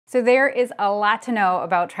So there is a lot to know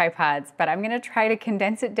about tripods, but I'm gonna try to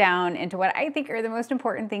condense it down into what I think are the most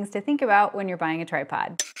important things to think about when you're buying a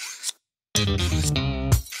tripod.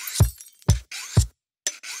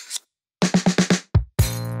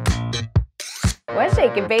 What's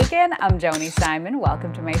shakin' bacon? I'm Joni Simon.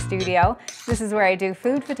 Welcome to my studio. This is where I do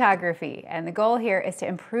food photography, and the goal here is to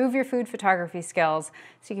improve your food photography skills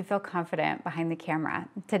so you can feel confident behind the camera.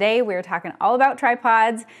 Today we're talking all about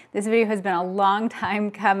tripods. This video has been a long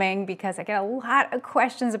time coming because I get a lot of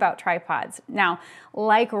questions about tripods. Now,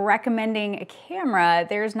 like recommending a camera,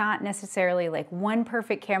 there's not necessarily like one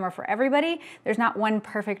perfect camera for everybody. There's not one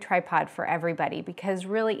perfect tripod for everybody because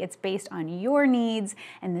really it's based on your needs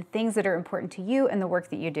and the things that are important to you and the work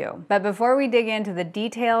that you do. But before we dig into the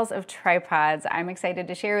details of tripods, I'm excited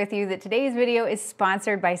to share with you that today's video is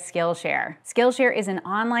sponsored by Skillshare. Skillshare is an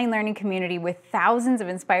online learning community with thousands of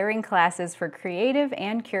inspiring classes for creative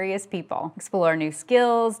and curious people. Explore new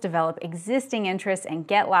skills, develop existing interests, and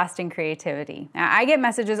get lost in creativity. Now, I get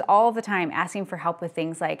messages all the time asking for help with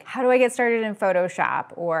things like, how do I get started in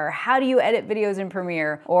Photoshop? Or how do you edit videos in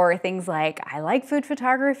Premiere? Or things like, I like food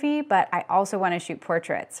photography, but I also want to shoot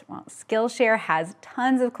portraits. Well, Skillshare has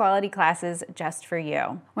tons of quality classes just for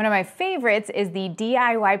you. One of my favorites is the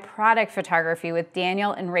DIY product photography with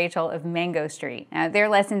Daniel and Rachel of Mango Street. Now, their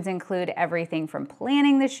lessons include everything from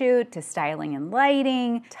planning the shoot to styling and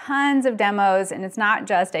lighting, tons of demos, and it's not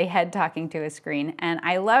just a head talking to a screen. And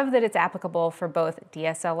I love that it's applicable for both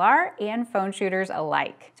DSLR and phone shooters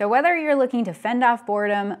alike. So whether you're looking to fend off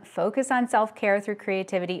boredom, focus on self-care through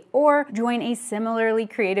creativity, or join a similarly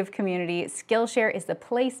creative community, Skillshare is the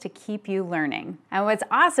place to keep you learning. And what's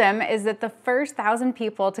awesome is that the first 1,000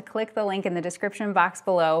 people to click the link in the description box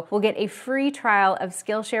below will get a free trial of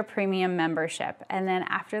Skillshare Premium membership. And then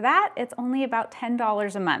after that, it's only about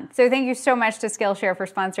 $10 a month. So thank you so much to Skillshare for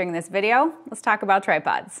sponsoring this video. Let's talk about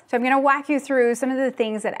tripods. So I'm gonna walk you through some of the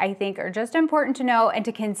things that I think are just important to know and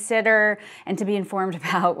to consider and to be informed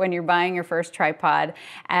about when you're buying your first tripod.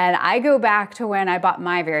 And I go back to when I bought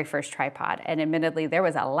my very first tripod. And admittedly, there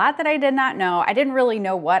was a lot that I did not know. I didn't really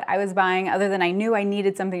know what I was buying other than I knew I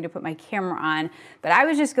needed something to put my camera on, but I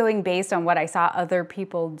was just going based on what I saw other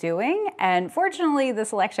people doing. And fortunately, the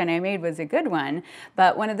selection I made was a good one.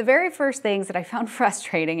 But one of the very first things that I found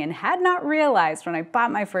frustrating and had not realized when I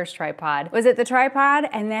bought my first tripod was that the tripod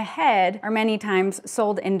and the head are many times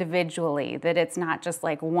sold individually, that it's not just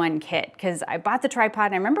like one kit. Because I bought the tripod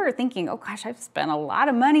and I remember thinking, oh gosh, I've spent a lot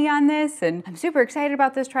of money on this and I'm super excited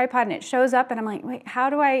about this tripod, and it shows up and I'm like, wait, how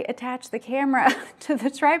do I attach the camera to the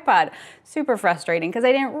tripod? Super frustrating because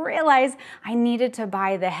I didn't realize I needed to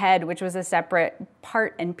buy the head, which was a separate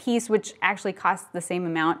part and piece, which actually costs the same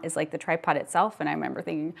amount as like the tripod itself. And I remember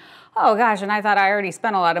thinking, oh gosh, and I thought I already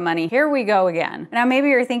spent a lot of money. Here we go again. Now maybe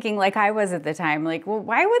you're thinking like I was at the time, like, well,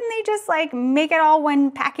 why wouldn't they just like make it all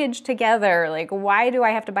one package together? Like, why do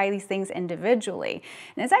I have to buy these things individually?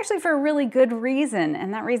 And it's actually for a really good reason.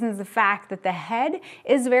 And that reason is the fact that the head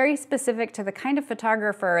is very specific to the kind of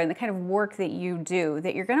photographer and the kind of work that you do,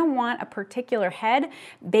 that you're gonna want a particular head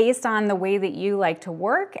based on the way that you like to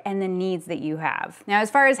work and the needs that you have. Now,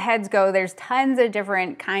 as far as heads go, there's tons of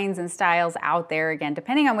different kinds and styles out there, again,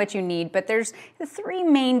 depending on what you need, but there's the three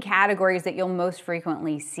main categories that you'll most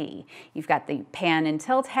frequently see. You've got the pan and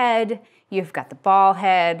tilt head, you've got the ball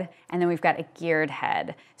head, and then we've got a geared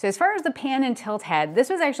head. So as far as the pan and tilt head, this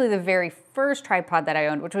was actually the very first tripod that I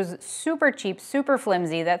owned, which was super cheap, super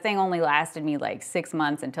flimsy. That thing only lasted me like 6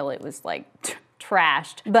 months until it was like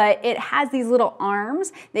trashed. But it has these little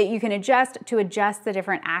arms that you can adjust to adjust the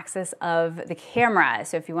different axis of the camera.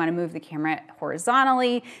 So if you want to move the camera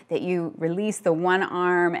horizontally, that you release the one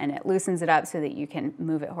arm and it loosens it up so that you can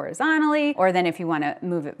move it horizontally. Or then if you want to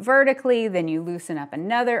move it vertically, then you loosen up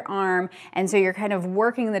another arm. And so you're kind of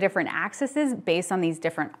working the different axes based on these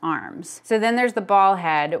different arms. So then there's the ball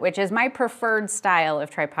head, which is my preferred style of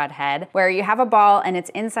tripod head, where you have a ball and it's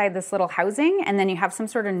inside this little housing, and then you have some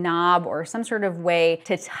sort of knob or some sort of way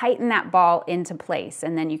to tighten that ball into place,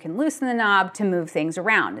 and then you can loosen the knob to move things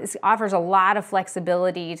around. This offers a lot of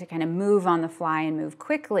flexibility to kind of move on the fly and move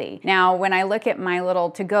quickly. Now, when I look at my little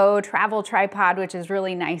to-go travel tripod, which is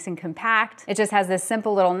really nice and compact, it just has this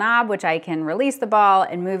simple little knob which I can release the ball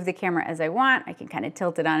and move the camera as I want. I can kind of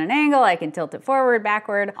tilt it on an angle, I can tilt it forward,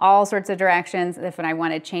 backward, all sorts of directions. If I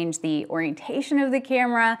want to change the orientation of the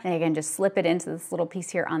camera, then I can just slip it into this little piece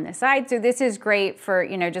here on the side. So this is great for,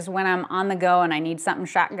 you know, just when I'm on the go go and I need something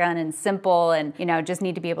shotgun and simple and, you know, just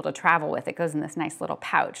need to be able to travel with. It goes in this nice little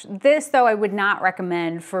pouch. This, though, I would not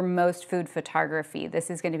recommend for most food photography. This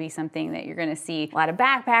is going to be something that you're going to see a lot of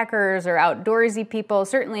backpackers or outdoorsy people.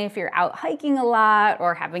 Certainly if you're out hiking a lot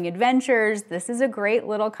or having adventures, this is a great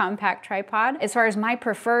little compact tripod. As far as my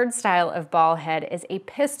preferred style of ball head is a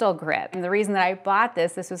pistol grip. And the reason that I bought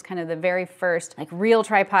this was kind of the very first like real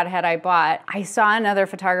tripod head I bought. I saw another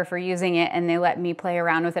photographer using it and they let me play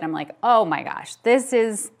around with it. I'm like, oh my gosh, this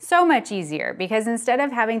is so much easier, because instead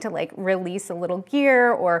of having to like release a little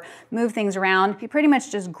gear or move things around, you pretty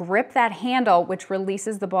much just grip that handle, which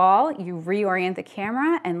releases the ball, you reorient the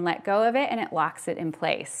camera and let go of it, and it locks it in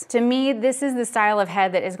place. To me, this is the style of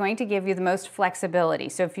head that is going to give you the most flexibility.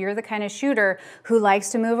 So if you're the kind of shooter who likes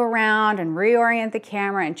to move around and reorient the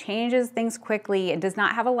camera and changes things quickly and does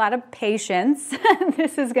not have a lot of patience,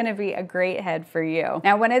 this is going to be a great head for you.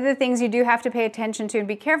 Now, one of the things you do have to pay attention to and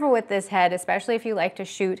be careful with this head, especially if you like to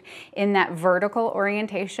shoot in that vertical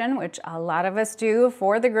orientation, which a lot of us do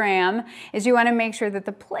for the gram, is you want to make sure that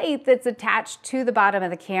the plate that's attached to the bottom of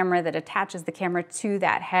the camera, that attaches the camera to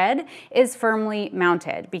that head, is firmly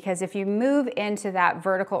mounted. Because if you move into that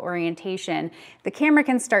vertical orientation, the camera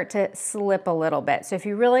can start to slip a little bit. So if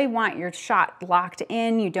you really want your shot locked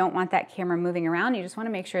in, you don't want that camera moving around, you just want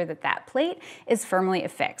to make sure that that plate is firmly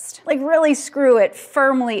affixed. Like really screw it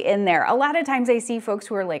firmly in there. A lot of times I see folks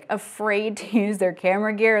who are like afraid to use their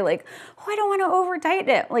camera gear, like, oh, I don't want to over tighten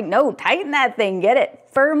it. Like, no, tighten that thing, get it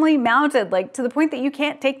firmly mounted, like to the point that you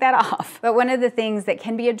can't take that off. But one of the things that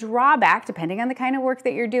can be a drawback, depending on the kind of work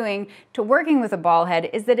that you're doing, to working with a ball head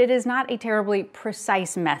is that it is not a terribly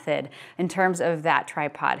precise method in terms of that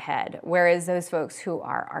tripod head. Whereas those folks who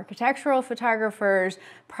are architectural photographers,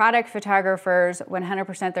 product photographers,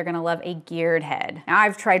 100% they're gonna love a geared head. Now,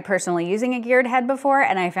 I've tried personally using a geared head before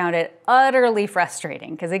and I found it utterly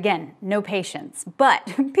frustrating because, again, no patience. But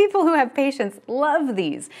people who have patience love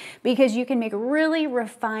these because you can make really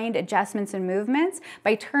refined adjustments and movements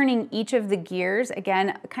by turning each of the gears,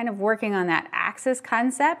 again, kind of working on that axis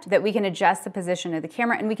concept, that we can adjust the position of the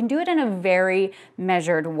camera, and we can do it in a very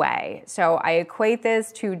measured way. So I equate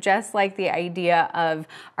this to just like the idea of,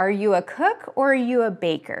 are you a cook or are you a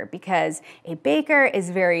baker? Because a baker is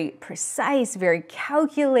very precise, very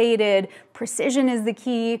calculated, precision is the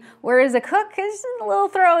key, whereas a cook is a little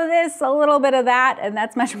throw of this, a little bit of that, and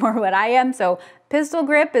that's much more what I am. So pistol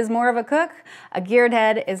grip is more of a cook, a geared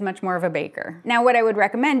head is much more of a baker. Now, what I would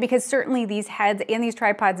recommend, because certainly these heads and these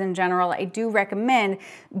tripods in general, I do recommend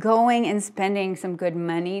going and spending some good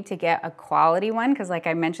money to get a quality one, because like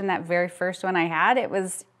I mentioned, that very first one I had, it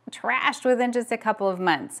was trashed within just a couple of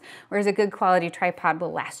months, whereas a good quality tripod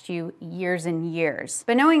will last you years and years.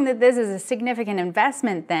 But knowing that this is a significant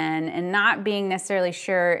investment then, and not being necessarily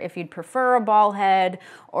sure if you'd prefer a ball head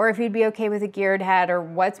or if you'd be okay with a geared head or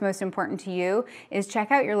what's most important to you, is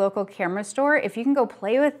check out your local camera store. If you can go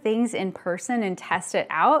play with things in person and test it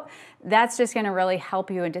out, that's just gonna really help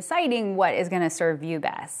you in deciding what is gonna serve you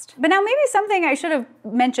best. But now maybe something I should have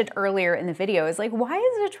mentioned earlier in the video is like, why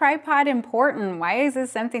is a tripod important? Why is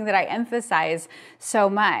this something that I emphasize so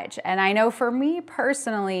much? And I know for me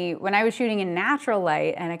personally, when I was shooting in natural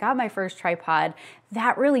light and I got my first tripod,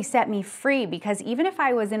 that really set me free, because even if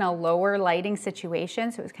I was in a lower lighting situation,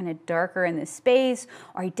 so it was kind of darker in the space,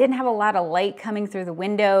 or I didn't have a lot of light coming through the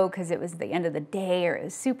window because it was the end of the day or it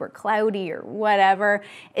was super cloudy or whatever,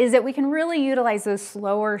 is that we can really utilize those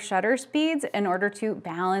slower shutter speeds in order to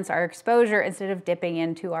balance our exposure instead of dipping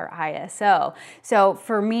into our ISO. So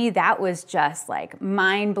for me, that was just like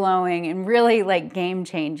mind-blowing and really like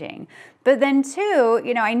game-changing. But then too,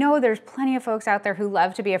 you know, I know there's plenty of folks out there who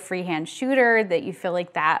love to be a freehand shooter, that you feel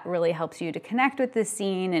like that really helps you to connect with the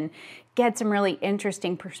scene and get some really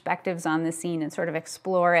interesting perspectives on the scene and sort of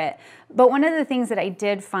explore it. But one of the things that I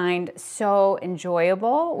did find so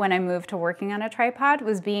enjoyable when I moved to working on a tripod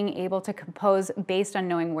was being able to compose based on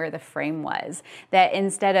knowing where the frame was. That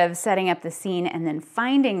instead of setting up the scene and then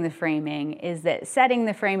finding the framing, is that setting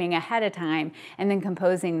the framing ahead of time and then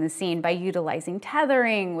composing the scene by utilizing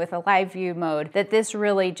tethering with a live view mode, that this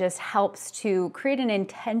really just helps to create an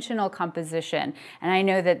intentional composition. And I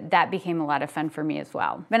know that that became a lot of fun for me as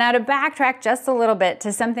well. But now to backtrack just a little bit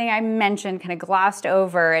to something I mentioned, kind of glossed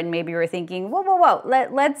over, and maybe you were thinking, whoa,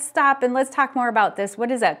 let's stop and let's talk more about this.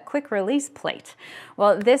 What is a quick release plate?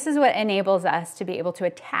 Well, this is what enables us to be able to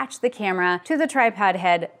attach the camera to the tripod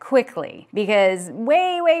head quickly, because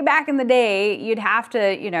way back in the day, you'd have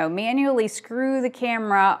to, you know, manually screw the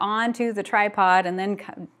camera onto the tripod and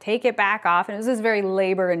then take it back off. And it was this very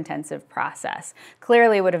labor-intensive process.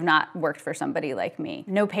 Clearly would have not worked for somebody like me.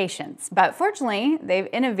 No patience. But fortunately, they've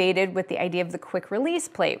innovated associated with the idea of the quick release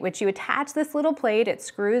plate, which you attach this little plate, it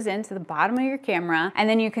screws into the bottom of your camera, and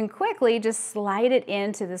then you can quickly just slide it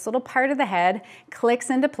into this little part of the head, clicks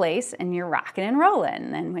into place, and you're rocking and rolling.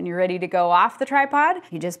 And then when you're ready to go off the tripod,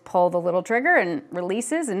 you just pull the little trigger and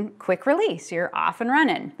releases, and quick release, you're off and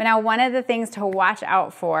running. But now one of the things to watch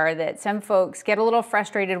out for that some folks get a little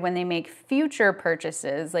frustrated when they make future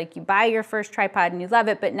purchases, like you buy your first tripod and you love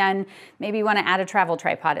it, but then maybe you want to add a travel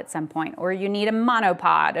tripod at some point, or you need a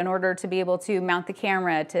monopod in order to be able to mount the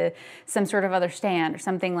camera to some sort of other stand or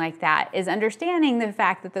something like that, is understanding the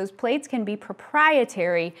fact that those plates can be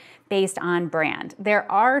proprietary based on brand. There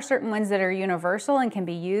are certain ones that are universal and can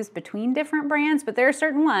be used between different brands, but there are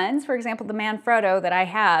certain ones, for example, the Manfrotto that I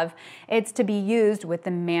have, it's to be used with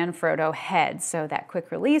the Manfrotto heads. So that quick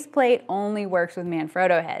release plate only works with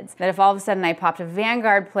Manfrotto heads. That if all of a sudden I popped a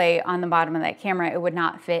Vanguard plate on the bottom of that camera, it would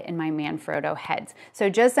not fit in my Manfrotto heads. So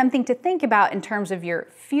just something to think about in terms of your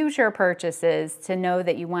future purchases, to know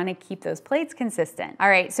that you want to keep those plates consistent. All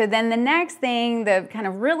right, so then the next thing, the kind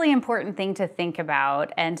of really important thing to think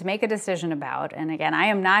about and to make a decision about, and again, I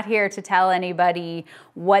am not here to tell anybody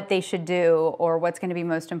what they should do or what's going to be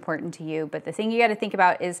most important to you, but the thing you got to think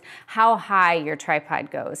about is how high your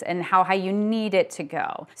tripod goes and how high you need it to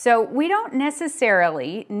go. So we don't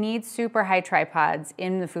necessarily need super high tripods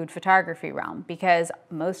in the food photography realm, because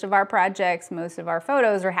most of our projects, most of our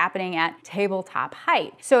photos are happening at tabletop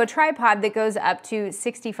height. So a tripod that goes up to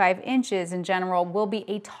 65 inches in general will be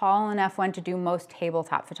a tall enough one to do most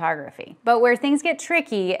tabletop photography. But where things get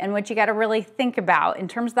tricky, and what you got to really think about in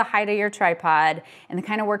terms of the height of your tripod and the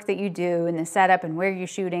kind of work that you do and the setup and where you're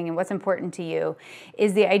shooting and what's important to you,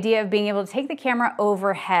 is the idea of being able to take the camera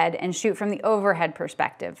overhead and shoot from the overhead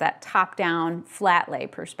perspective, that top-down flat lay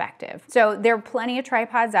perspective. So there are plenty of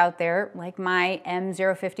tripods out there, like my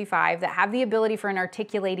M055, that have the ability for an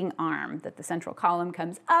articulating arm, that the central column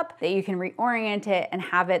comes up, that you can reorient it and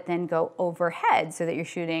have it then go overhead so that you're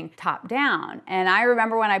shooting top down. And I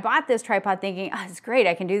remember when I bought this tripod thinking, oh, it's great,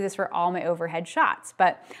 I can do this for all my overhead shots,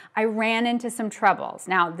 but I ran into some troubles.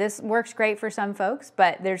 Now, this works great for some folks,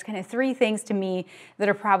 but there's kind of three things to me that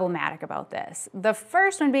are problematic about this. The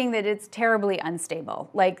first one being that it's terribly unstable.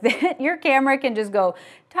 Like that your camera can just go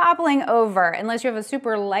toppling over unless you have a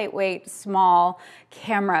super lightweight, small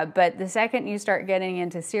camera. But the second you start getting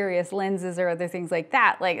into serious lenses or other things like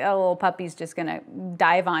that, like a little puppy's just gonna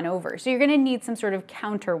dive on over. So you're gonna need some sort of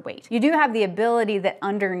counterweight. You do have the ability that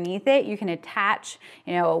underneath it, you can attach,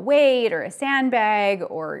 a weight or a sandbag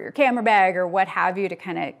or your camera bag or what have you to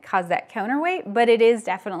kind of cause that counterweight, but it is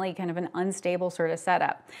definitely kind of an unstable sort of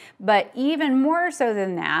setup. But even more so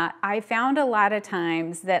than that, I found a lot of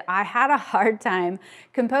times that I had a hard time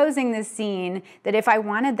composing this scene, that if I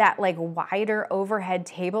wanted that like wider overhead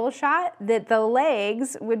table shot, that the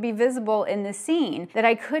legs would be visible in the scene, that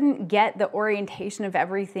I couldn't get the orientation of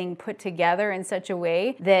everything put together in such a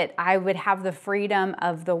way that I would have the freedom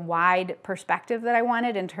of the wide perspective that I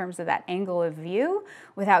wanted in terms of that angle of view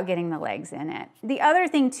without getting the legs in it. The other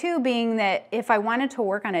thing too being that if I wanted to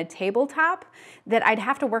work on a tabletop, that I'd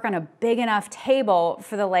have to work on a big enough table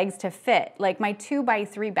for the legs to fit. Like my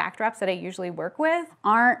 2x3 backdrops that I usually work with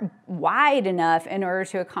aren't wide enough in order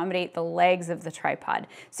to accommodate the legs of the tripod.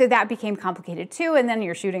 So that became complicated too, and then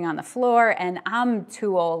you're shooting on the floor, and I'm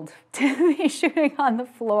too old to be shooting on the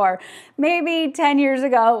floor. Maybe 10 years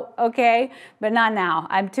ago, okay, but not now.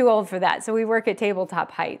 I'm too old for that. So we work at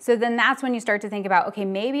tabletop height. So then that's when you start to think about, okay,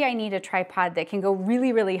 maybe I need a tripod that can go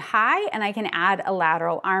really, really high and I can add a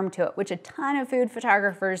lateral arm to it, which a ton of food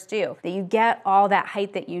photographers do. That you get all that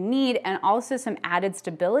height that you need and also some added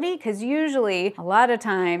stability, because usually a lot of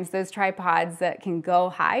times those tripods that can go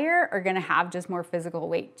higher are gonna have just more physical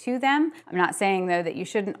weight to them. I'm not saying though that you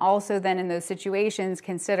shouldn't also then in those situations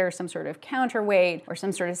consider some sort of counterweight or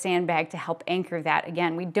some sort of sandbag to help anchor that.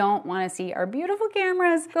 Again, we don't wanna see our beautiful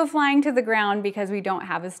cameras go flying to the ground because we don't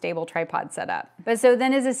have a stable tripod set up. But so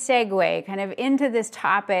then as a segue kind of into this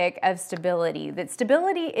topic of stability, that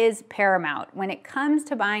stability is paramount. When it comes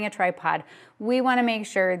to buying a tripod, we want to make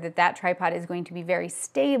sure that that tripod is going to be very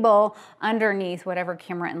stable underneath whatever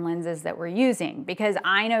camera and lenses that we're using. Because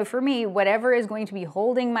I know for me, whatever is going to be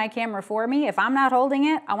holding my camera for me, if I'm not holding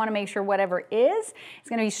it, I want to make sure whatever is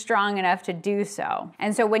going to be strong enough to do so.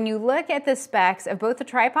 And so when you look at the specs of both the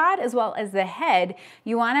tripod as well as the head,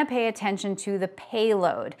 you want to pay attention to the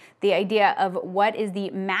payload, the idea of what is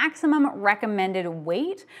the maximum recommended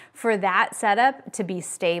weight for that setup to be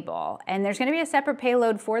stable. And there's going to be a separate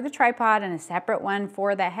payload for the tripod and a separate one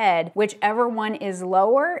for the head. Whichever one is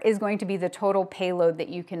lower is going to be the total payload that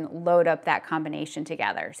you can load up that combination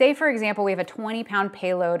together. Say for example, we have a 20-pound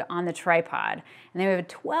payload on the tripod and then we have a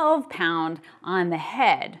 12-pound on the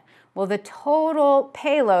head. Well, the total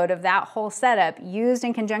payload of that whole setup used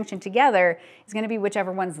in conjunction together is going to be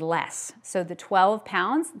whichever one's less. So the 12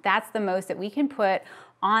 pounds, that's the most that we can put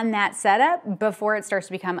on that setup before it starts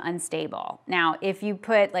to become unstable. Now, if you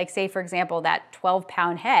put, like, say for example, that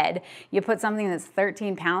 12-pound head, you put something that's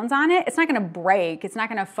 13 pounds on it, it's not gonna break, it's not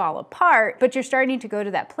gonna fall apart, but you're starting to go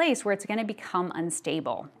to that place where it's gonna become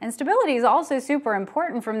unstable. And stability is also super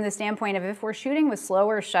important from the standpoint of if we're shooting with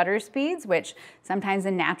slower shutter speeds, which sometimes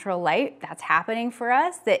in natural light, that's happening for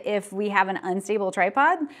us, that if we have an unstable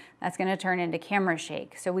tripod, that's gonna turn into camera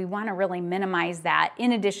shake. So we wanna really minimize that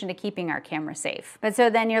in addition to keeping our camera safe. But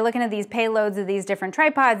so then you're looking at these payloads of these different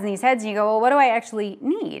tripods and these heads and you go, well, what do I actually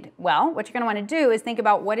need? Well, what you're gonna wanna do is think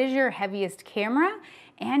about what is your heaviest camera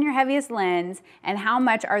and your heaviest lens, and how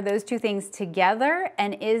much are those two things together,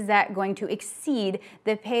 and is that going to exceed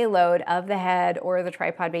the payload of the head or the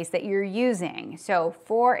tripod base that you're using? So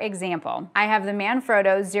for example, I have the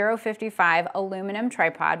Manfrotto 055 aluminum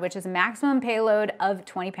tripod, which is a maximum payload of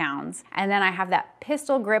 20 pounds, and then I have that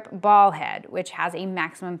pistol grip ball head, which has a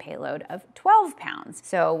maximum payload of 12 pounds.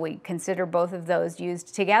 So we consider both of those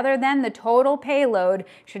used together, then the total payload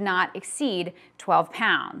should not exceed 12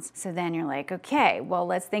 pounds. So then you're like, okay,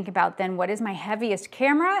 well, let's think about then what is my heaviest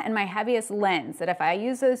camera and my heaviest lens, that if I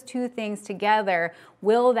use those two things together,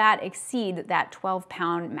 will that exceed that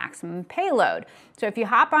 12-pound maximum payload? So if you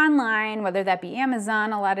hop online, whether that be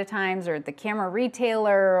Amazon a lot of times, or the camera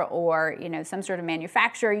retailer, or some sort of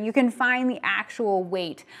manufacturer, you can find the actual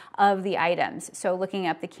weight of the items. So looking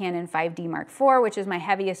up the Canon 5D Mark IV, which is my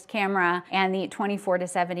heaviest camera, and the 24 to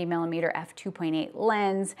 70 millimeter f2.8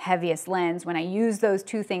 lens, heaviest lens, when I use those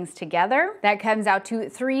two things together, that comes out to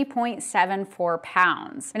 3.74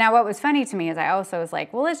 pounds. Now what was funny to me is I also was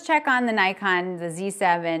like, well, let's check on the Nikon, the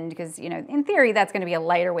Z7, because in theory that's going to be a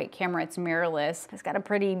lighter weight camera. It's mirrorless. It's got a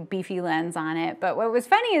pretty beefy lens on it. But what was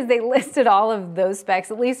funny is they listed all of those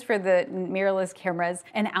specs, at least for the mirrorless cameras,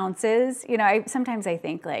 in ounces. Sometimes I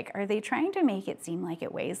think, like, are they trying to make it seem like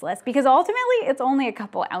it weighs less? Because ultimately it's only a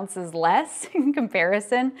couple ounces less in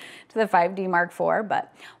comparison to the 5D Mark IV,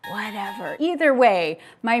 but whatever. Either way,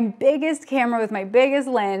 my biggest camera with my biggest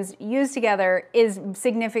lens used together is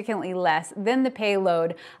significantly less than the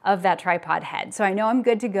payload of that tripod head. So I know I'm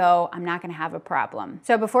good to go. I'm not gonna have a problem.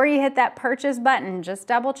 So before you hit that purchase button, just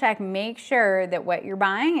double check, make sure that what you're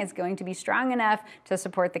buying is going to be strong enough to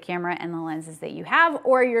support the camera and the lenses that you have,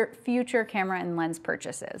 or your future camera and lens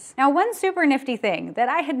purchases. Now, one super nifty thing that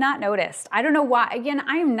I had not noticed, I don't know why, again,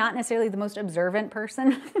 I am not necessarily the most observant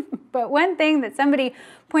person, but one thing that somebody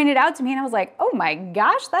pointed out to me and I was like, oh my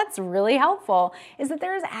gosh, that's really helpful, is that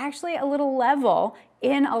there is actually a little level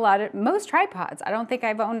in most tripods. I don't think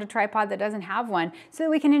I've owned a tripod that doesn't have one, so that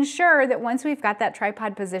we can ensure that once we've got that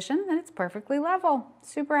tripod position, that it's perfectly level.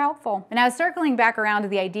 Super helpful. And now circling back around to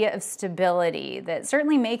the idea of stability, that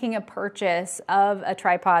certainly making a purchase of a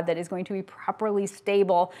tripod that is going to be properly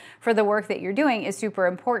stable for the work that you're doing is super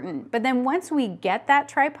important. But then once we get that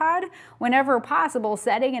tripod, whenever possible,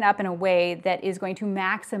 setting it up in a way that is going to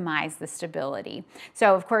maximize the stability.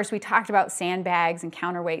 So of course we talked about sandbags and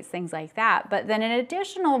counterweights, things like that, but then an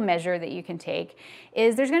additional measure that you can take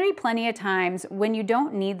is there's going to be plenty of times when you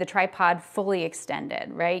don't need the tripod fully extended,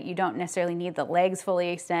 right? You don't necessarily need the legs fully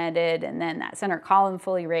extended and then that center column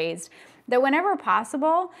fully raised. That whenever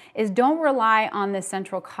possible is don't rely on the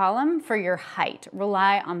central column for your height.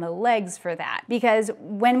 Rely on the legs for that. Because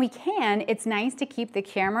when we can, it's nice to keep the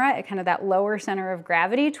camera at kind of that lower center of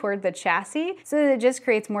gravity toward the chassis so that it just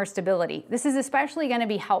creates more stability. This is especially going to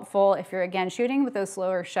be helpful if you're, again, shooting with those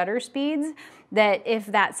slower shutter speeds, that if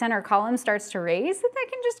that center column starts to raise, that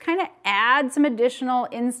can just kind of add some additional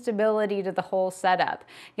instability to the whole setup.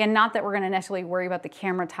 Again, not that we're going to necessarily worry about the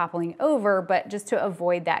camera toppling over, but just to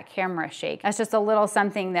avoid that camera shake. That's just a little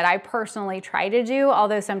something that I personally try to do,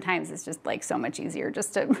 although sometimes it's just like so much easier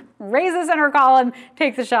just to raise the center column,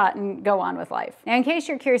 take the shot, and go on with life. Now, in case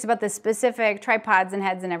you're curious about the specific tripods and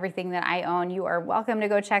heads and everything that I own, you are welcome to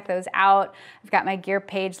go check those out. I've got my gear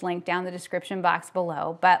page linked down the description box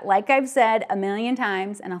below. But like I've said a million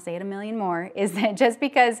times, and I'll say it a million more, is that just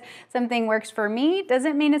because something works for me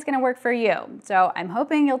doesn't mean it's going to work for you. So I'm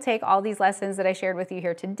hoping you'll take all these lessons that I shared with you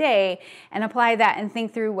here today and apply that and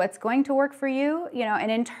think through what's going going to work for you,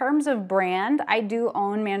 and in terms of brand, I do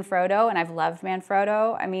own Manfrotto and I've loved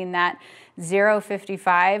Manfrotto. I mean, that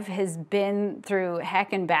 055 has been through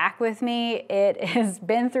heck and back with me. It has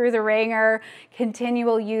been through the ringer,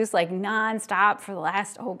 continual use like nonstop for the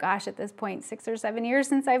last, oh gosh, at this point, 6 or 7 years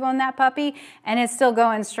since I've owned that puppy, and it's still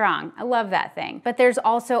going strong. I love that thing. But there's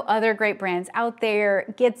also other great brands out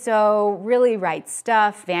there. Gitzo, Really Right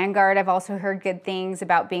Stuff. Vanguard, I've also heard good things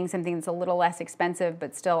about being something that's a little less expensive,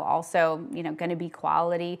 but still also, gonna be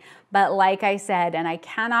quality. But like I said, and I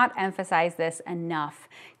cannot emphasize this enough,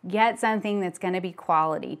 get something that's gonna be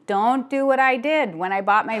quality. Don't do what I did when I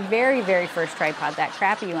bought my very, very first tripod, that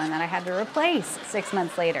crappy one that I had to replace 6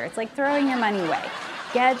 months later. It's like throwing your money away.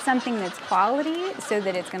 Get something that's quality so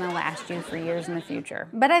that it's gonna last you for years in the future.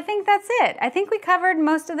 But I think that's it. I think we covered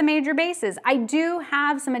most of the major bases. I do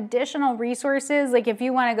have some additional resources, like if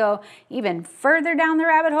you wanna go even further down the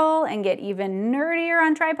rabbit hole and get even nerdier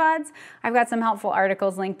on tripods, I've got some helpful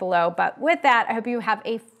articles linked below. But with that, I hope you have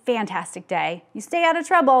a fantastic day. You stay out of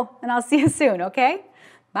trouble, and I'll see you soon, okay?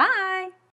 Bye.